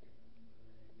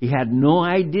 He had no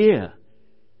idea.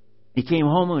 He came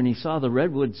home and he saw the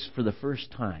redwoods for the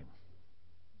first time.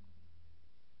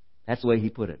 That's the way he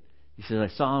put it. He said, I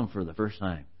saw them for the first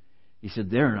time. He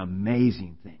said, they're an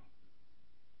amazing thing.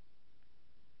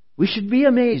 We should be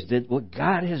amazed at what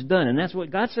God has done. And that's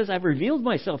what God says, I've revealed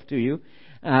myself to you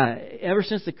ever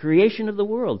since the creation of the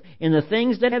world in the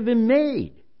things that have been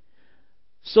made.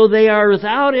 So they are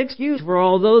without excuse, for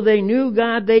although they knew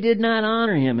God, they did not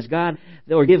honor Him as God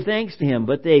or give thanks to Him,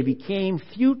 but they became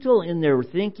futile in their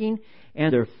thinking,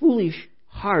 and their foolish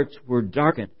hearts were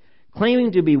darkened.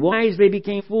 Claiming to be wise, they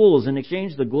became fools and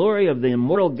exchanged the glory of the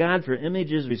immortal God for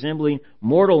images resembling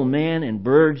mortal man and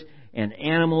birds and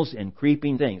animals and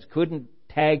creeping things. Couldn't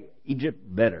tag Egypt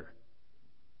better.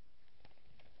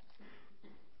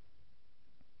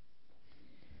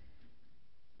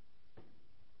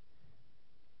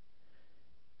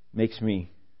 Makes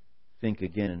me think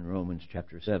again in Romans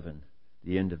chapter 7,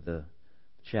 the end of the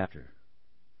chapter,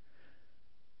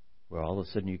 where all of a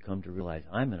sudden you come to realize,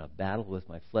 I'm in a battle with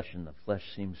my flesh and the flesh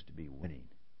seems to be winning.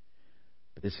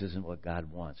 But this isn't what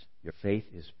God wants. Your faith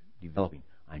is developing.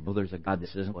 I know there's a God.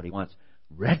 This isn't what He wants.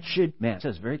 Wretched man, it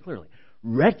says very clearly,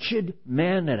 wretched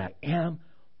man that I am,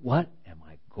 what am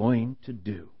I going to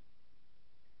do?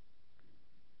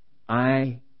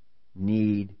 I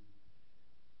need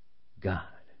God.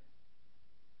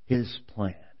 His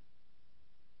plan.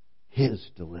 His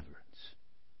deliverance.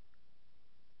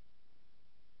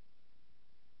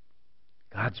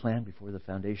 God's plan before the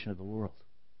foundation of the world.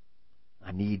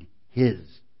 I need His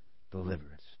deliverance.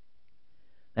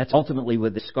 That's ultimately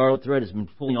what the scarlet thread has been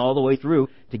pulling all the way through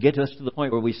to get us to the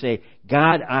point where we say,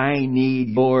 God, I need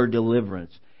your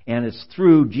deliverance. And it's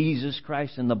through Jesus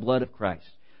Christ and the blood of Christ.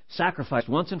 Sacrificed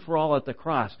once and for all at the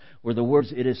cross were the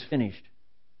words, it is finished.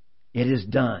 It is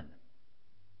done.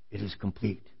 It is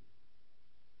complete.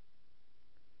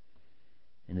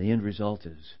 And the end result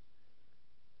is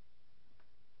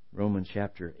Romans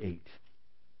chapter 8,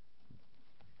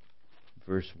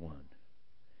 verse 1.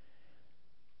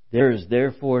 There is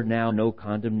therefore now no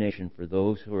condemnation for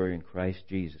those who are in Christ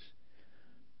Jesus.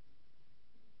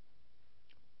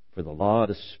 For the law of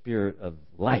the Spirit of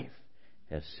life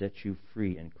has set you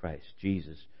free in Christ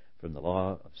Jesus from the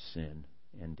law of sin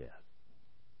and death.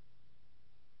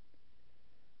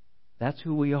 That's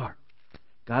who we are.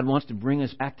 God wants to bring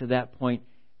us back to that point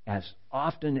as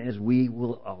often as we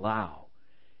will allow.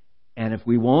 And if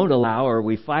we won't allow, or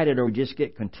we fight it, or we just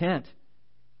get content,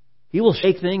 He will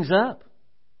shake things up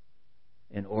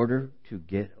in order to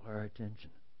get our attention.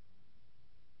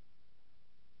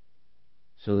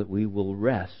 So that we will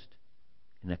rest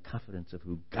in the confidence of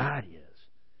who God is.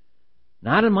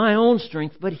 Not in my own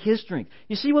strength, but His strength.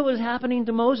 You see what was happening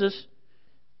to Moses?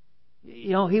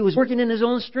 You know, he was working in his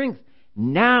own strength.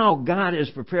 Now God is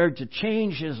prepared to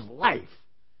change his life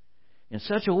in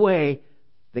such a way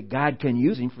that God can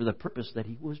use him for the purpose that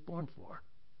he was born for.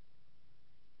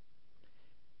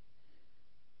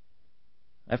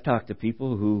 I've talked to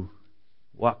people who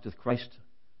walked with Christ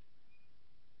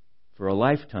for a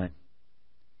lifetime.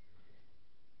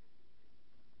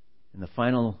 And the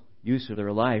final use of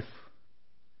their life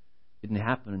didn't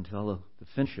happen until the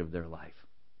finish of their life.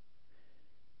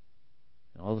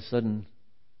 And all of a sudden,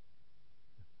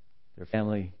 their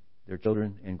family, their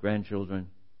children and grandchildren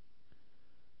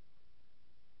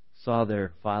saw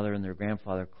their father and their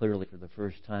grandfather clearly for the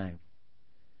first time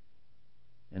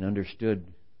and understood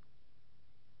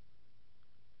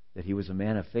that he was a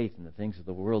man of faith and the things of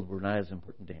the world were not as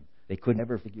important to him. They could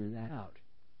never figure that out.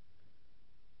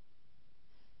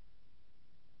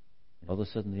 And all of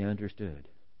a sudden they understood.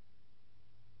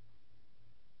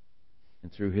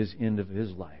 And through his end of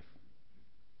his life,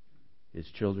 his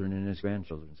children and his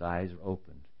grandchildren's eyes are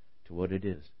opened to what it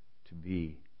is to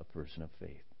be a person of faith.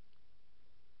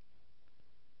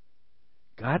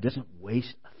 God doesn't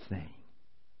waste a thing.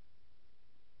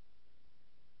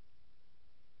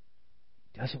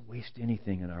 He doesn't waste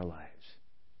anything in our lives.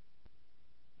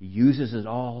 He uses it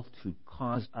all to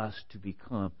cause us to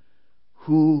become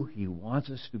who He wants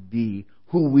us to be,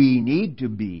 who we need to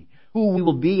be, who we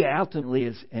will be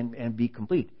ultimately and be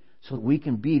complete. So that we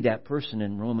can be that person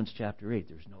in Romans chapter 8.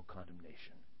 There's no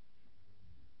condemnation.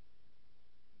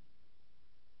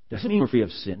 Doesn't mean we're free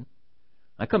of sin.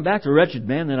 I come back to a wretched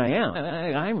man that I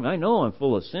am. I know I'm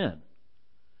full of sin.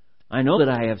 I know that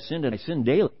I have sinned and I sin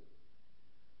daily.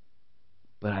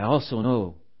 But I also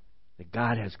know that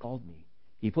God has called me.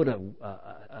 He put a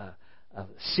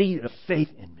seed of faith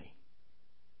in me.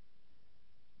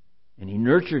 And He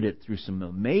nurtured it through some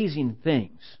amazing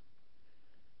things.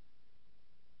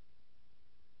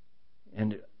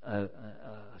 And a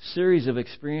series of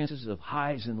experiences of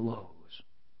highs and lows.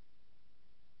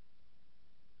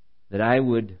 That I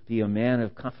would be a man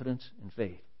of confidence and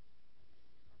faith.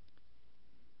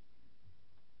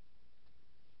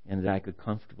 And that I could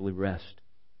comfortably rest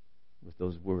with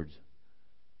those words.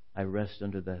 I rest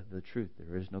under the truth.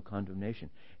 There is no condemnation.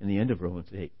 In the end of Romans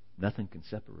 8, nothing can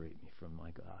separate me from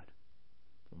my God,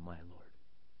 from my Lord.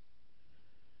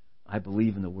 I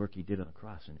believe in the work He did on the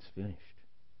cross, and it's finished.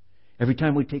 Every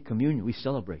time we take communion, we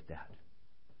celebrate that.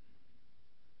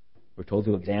 We're told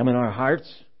to examine our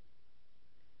hearts,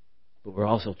 but we're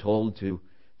also told to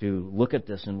look at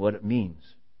this and what it means.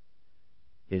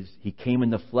 He came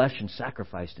in the flesh and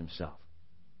sacrificed Himself.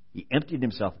 He emptied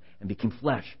Himself and became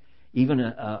flesh. Even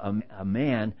a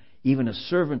man, even a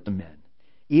servant to men,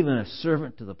 even a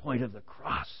servant to the point of the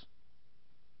cross.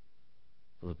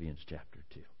 Philippians chapter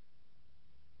 2.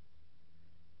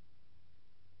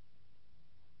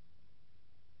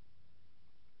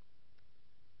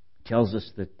 It tells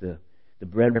us that the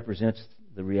bread represents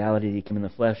the reality that He came in the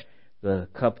flesh. The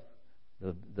cup,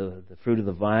 the fruit of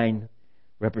the vine,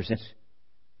 represents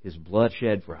His blood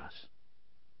shed for us.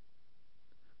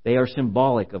 They are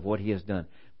symbolic of what He has done.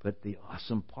 But the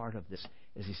awesome part of this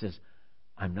is He says,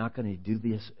 I'm not going to do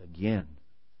this again.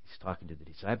 He's talking to the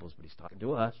disciples, but He's talking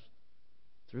to us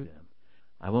through them.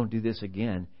 I won't do this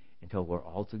again until we're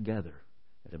all together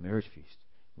at a marriage feast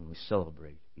when we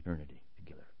celebrate eternity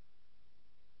together.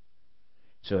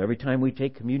 So every time we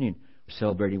take communion, we're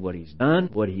celebrating what He's done,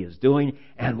 what He is doing,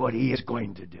 and what He is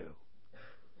going to do.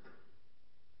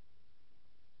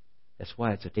 That's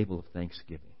why it's a table of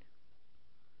thanksgiving.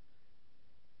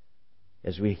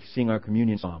 As we sing our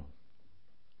communion song,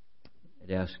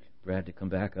 I'd ask Brad to come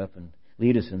back up and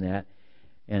lead us in that,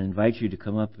 and invite you to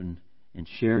come up and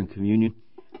share in communion.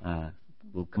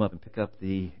 We'll come up and pick up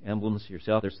the emblems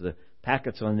yourself. There's the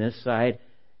packets on this side,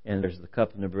 and there's the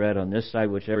cup and the bread on this side,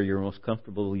 whichever you're most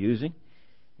comfortable using.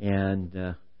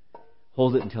 And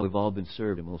hold it until we've all been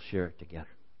served, and we'll share it together.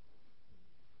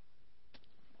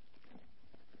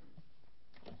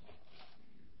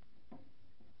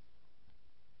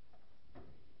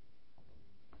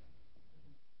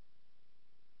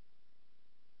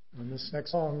 In this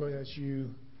next song, as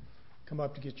you come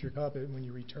up to get your cup, and when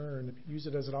you return, use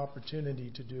it as an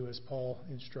opportunity to do as Paul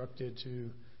instructed,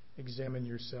 to examine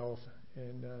yourself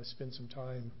and spend some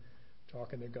time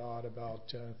talking to God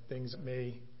about things that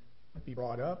may be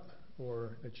brought up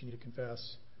or that you need to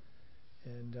confess.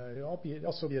 And it'll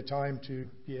also be a time to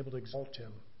be able to exalt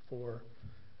Him for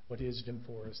what He has done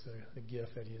for us, the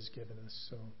gift that He has given us.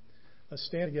 So let's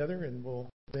stand together and we'll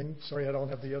sing. Sorry I don't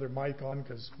have the other mic on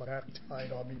because my hat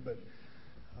tied on me, but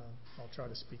I'll try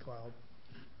to speak loud.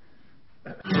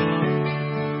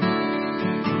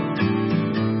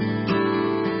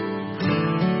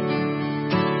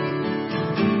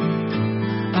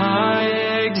 I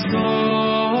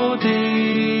exalt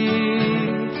Thee,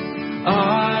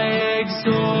 I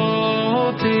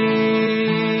exalt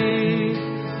Thee,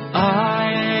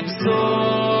 I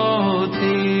exalt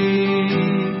Thee,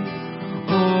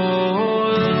 O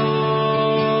Lord,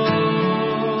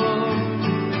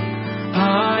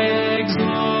 I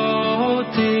exalt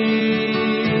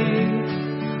Thee.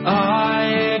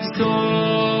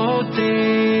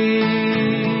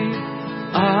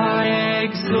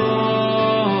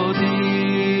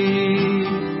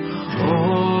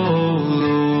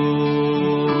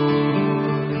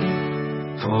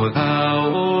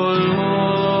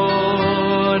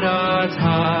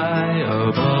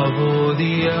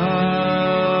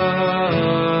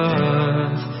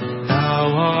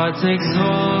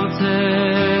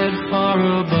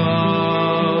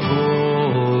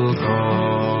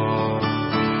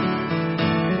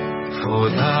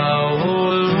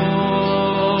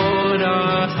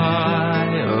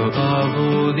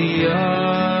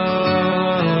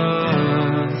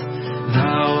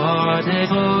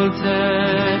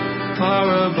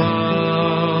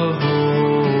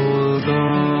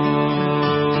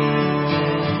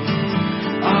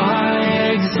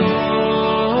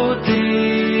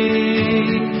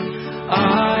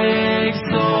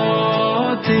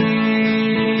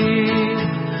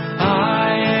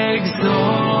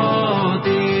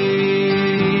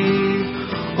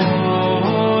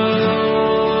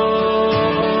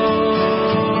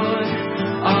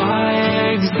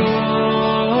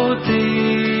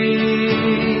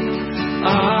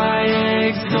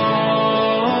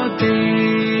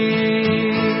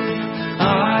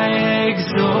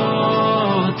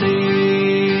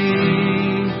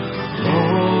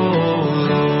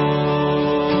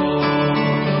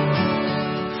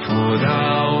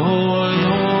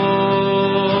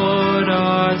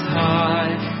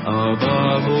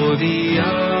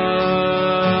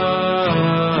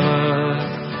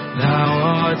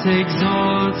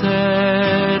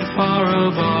 exalted far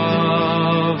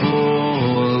above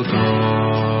all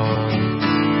gods.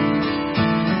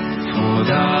 For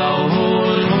thou, O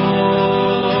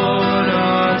Lord,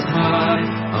 art high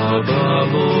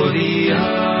above all the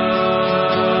earth.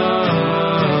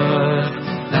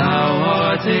 Thou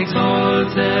art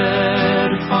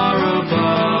exalted far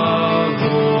above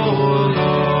all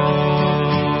gods.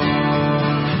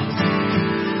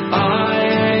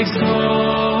 I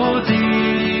exalt thee,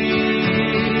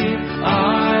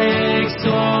 I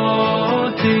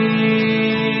exalt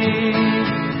thee,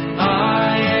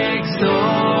 I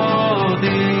exalt thee,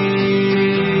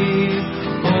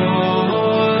 O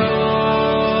Lord.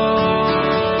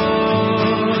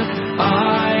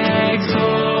 I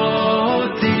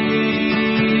exalt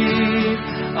thee,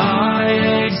 I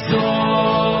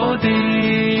exalt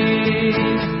thee,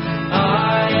 I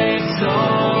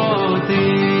exalt thee,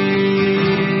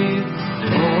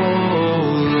 O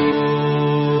Lord.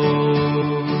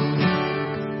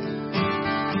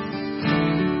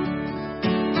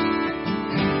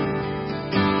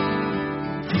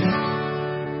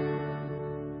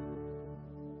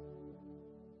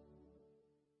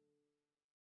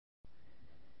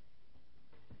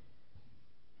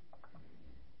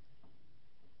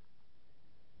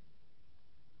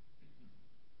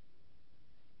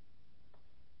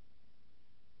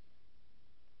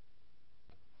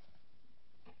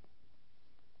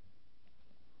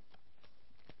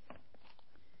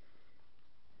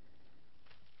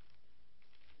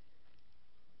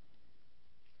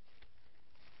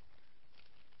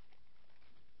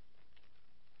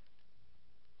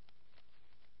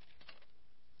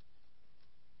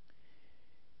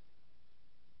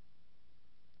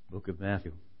 Book of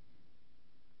Matthew.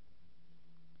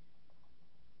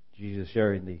 Jesus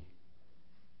sharing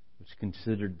what's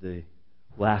considered the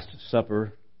Last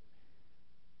Supper.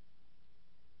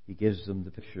 He gives them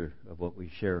the picture of what we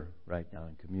share right now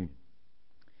in communion.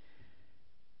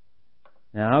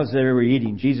 Now, as they were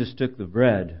eating, Jesus took the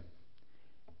bread,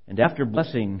 and after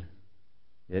blessing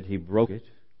it, He broke it,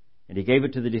 and He gave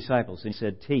it to the disciples, and He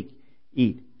said, "Take,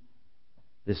 eat.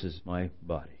 This is my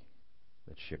body."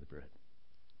 Let's share the bread.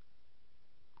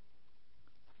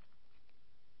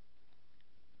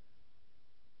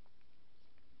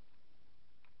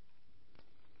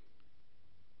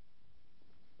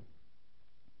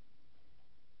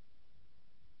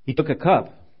 He took a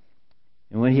cup,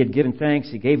 and when He had given thanks,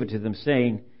 He gave it to them,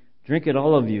 saying, "Drink it,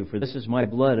 all of you, for this is my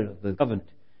blood of the covenant,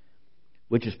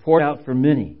 which is poured out for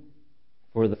many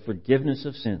for the forgiveness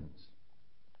of sins."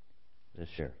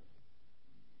 Let's share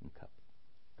the cup.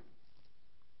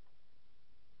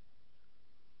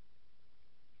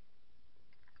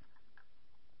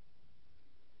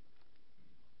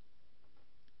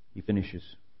 He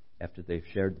finishes after they've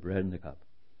shared the bread and the cup.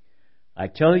 "I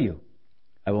tell you,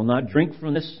 I will not drink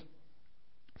from this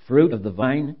fruit of the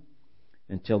vine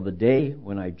until the day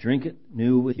when I drink it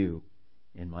new with you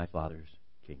in my Father's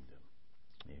kingdom."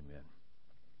 Amen.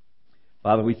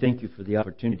 Father, we thank You for the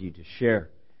opportunity to share.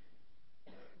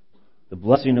 The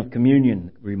blessing of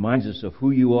communion reminds us of who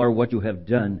You are, what You have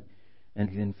done, and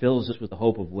then fills us with the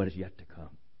hope of what is yet to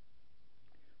come.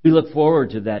 We look forward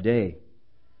to that day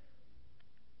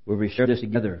where we share this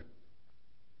together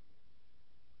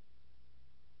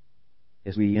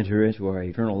as we enter into our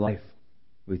eternal life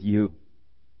with You.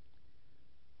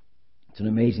 It's an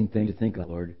amazing thing to think of,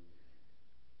 Lord.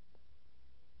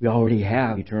 We already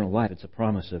have eternal life. It's a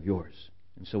promise of Yours.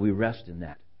 And so we rest in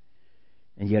that.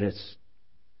 And yet it's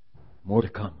more to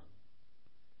come.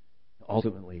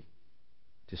 Ultimately,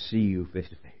 to see You face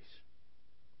to face.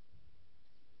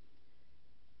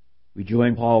 We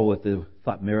join Paul with the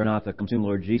thought, "Maranatha, come soon,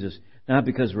 Lord Jesus," not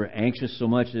because we're anxious so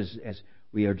much as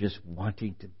we are just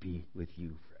wanting to be with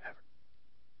You forever.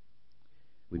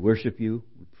 We worship You.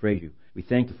 We praise You. We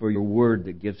thank You for Your word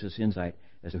that gives us insight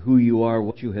as to who You are,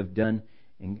 what You have done.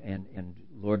 And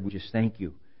Lord, we just thank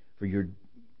You for Your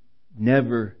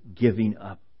never giving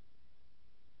up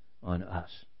on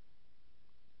us.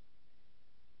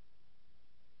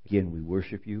 Again, we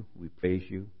worship You. We praise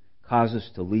You. Cause us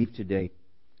to leave today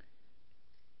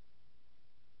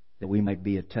that we might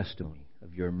be a testimony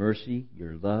of Your mercy,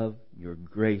 Your love, Your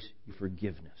grace, Your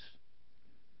forgiveness.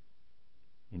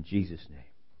 In Jesus' name,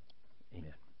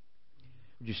 amen.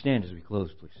 Would you stand as we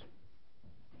close, please?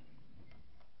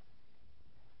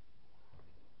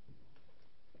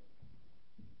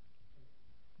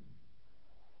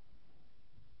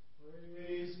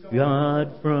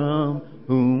 God, from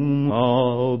whom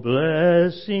all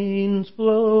blessings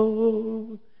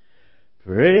flow,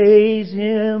 praise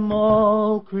Him,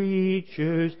 all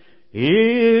creatures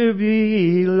here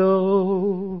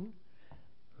below.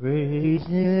 Praise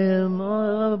Him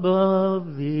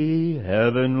above the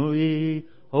heavenly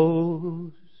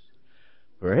host.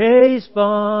 Praise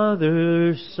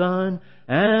Father, Son,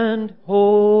 and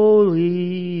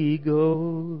Holy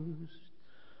Ghost.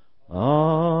 Amen.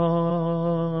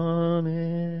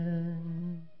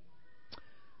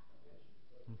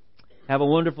 Have a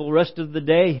wonderful rest of the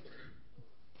day.